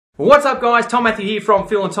What's up guys, Tom Matthew here from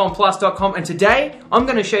philandtomplus.com, and today I'm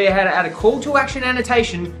going to show you how to add a call to action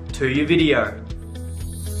annotation to your video.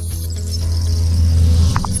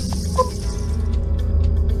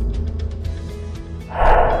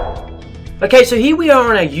 Okay, so here we are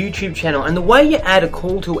on our YouTube channel, and the way you add a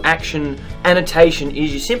call to action annotation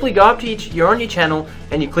is you simply go up to you're on your channel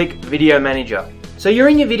and you click Video Manager. So you're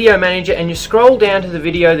in your Video Manager and you scroll down to the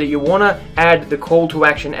video that you want to add the call to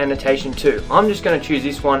action annotation to. I'm just going to choose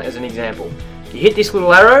this one as an example. You hit this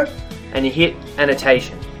little arrow and you hit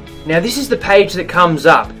Annotation. Now this is the page that comes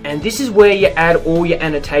up, and this is where you add all your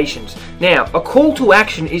annotations. Now a call to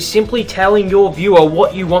action is simply telling your viewer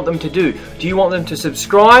what you want them to do. Do you want them to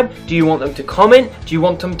subscribe? Do you want them to comment? Do you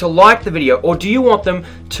want them to like the video? Or do you want them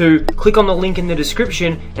to click on the link in the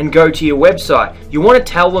description and go to your website? You want to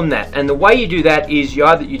tell them that, and the way you do that is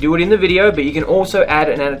you do it in the video, but you can also add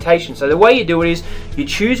an annotation. So the way you do it is you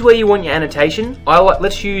choose where you want your annotation. I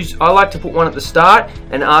like to put one at the start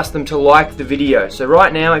and ask them to like the video. So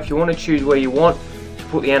right now, if you want to choose where you want to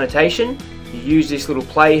put the annotation, you use this little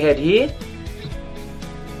playhead here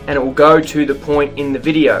and it will go to the point in the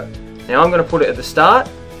video. Now I'm going to put it at the start,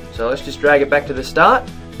 so let's just drag it back to the start.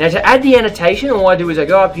 Now to add the annotation, all I do is I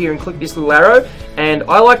go up here and click this little arrow, and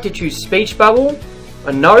I like to choose speech bubble,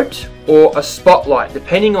 a note, or a spotlight,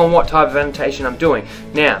 depending on what type of annotation I'm doing.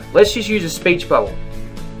 Now let's just use a speech bubble.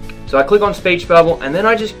 So I click on speech bubble and then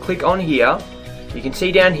I just click on here. You can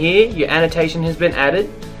see down here your annotation has been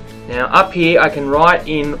added. Now up here I can write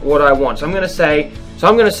in what I want. So I'm going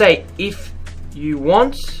to say if you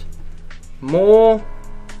want more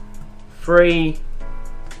free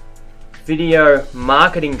video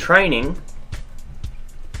marketing training,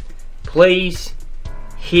 please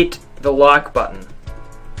hit the like button.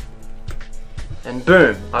 And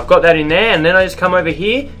boom, I've got that in there, and then I just come over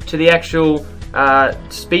here to the actual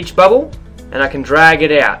speech bubble and I can drag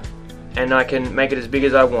it out. And I can make it as big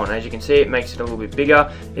as I want. As you can see, it makes it a little bit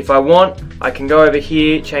bigger. If I want, I can go over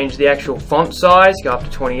here, change the actual font size, go up to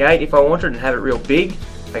 28 if I wanted, and have it real big.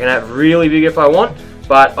 I can have it really big if I want,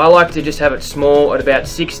 but I like to just have it small at about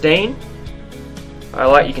 16.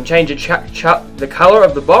 You can change the color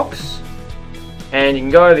of the box, and you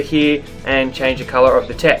can go over here and change the color of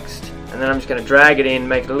the text. And then I'm just going to drag it in,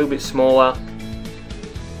 make it a little bit smaller.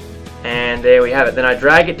 And there we have it. Then I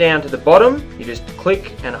drag it down to the bottom. You just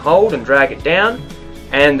click and hold and drag it down,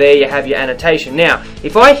 and there you have your annotation. Now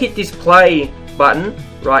if I hit this play button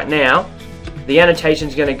right now, the annotation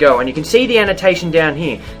is going to go, and you can see the annotation down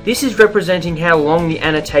here. This is representing how long the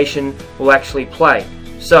annotation will actually play.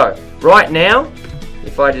 So right now,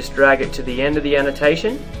 if I just drag it to the end of the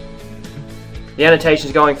annotation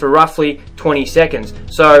is going for roughly 20 seconds.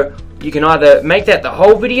 So you can either make that the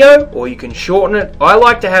whole video or you can shorten it. I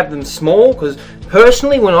like to have them small because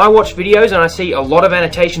personally when I watch videos and I see a lot of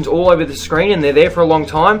annotations all over the screen and they're there for a long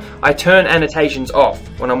time, I turn annotations off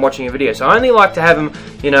when I'm watching a video. So I only like to have them,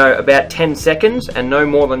 about 10 seconds and no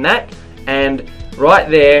more than that. And right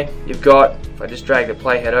there you've got, if I just drag the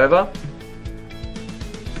playhead over,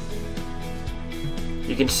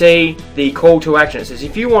 you can see the call to action. It says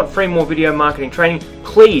if you want free more video marketing training,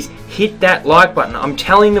 please hit that like button. I'm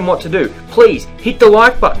telling them what to do. Please hit the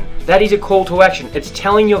like button. That is a call to action. It's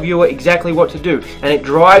telling your viewer exactly what to do, and it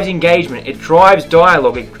drives engagement, it drives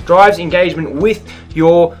dialogue, it drives engagement with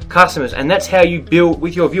your customers, and that's how you build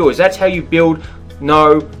with your viewers. That's how you build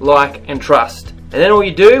know, like, and trust. And then all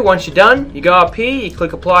you do, once you're done, you go up here, you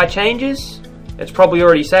click apply changes. It's probably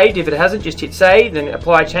already saved. If it hasn't, just hit save, then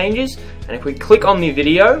apply changes. And if we click on the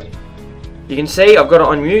video, you can see I've got it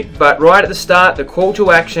on mute, but right at the start, the call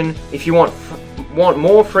to action, if you want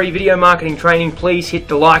more free video marketing training, please hit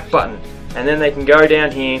the like button. And then they can go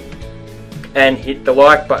down here and hit the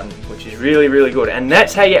like button, which is really, really good. And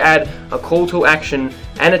that's how you add a call to action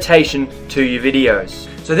annotation to your videos.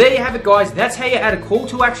 So there you have it guys, that's how you add a call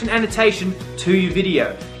to action annotation to your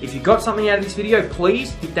video. If you got something out of this video,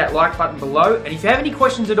 please hit that like button below. And if you have any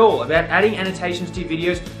questions at all about adding annotations to your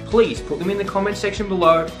videos, please put them in the comment section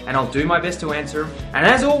below and I'll do my best to answer them. And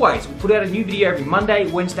as always, we'll put out a new video every Monday,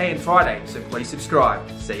 Wednesday and Friday, so please subscribe.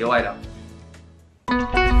 See you later.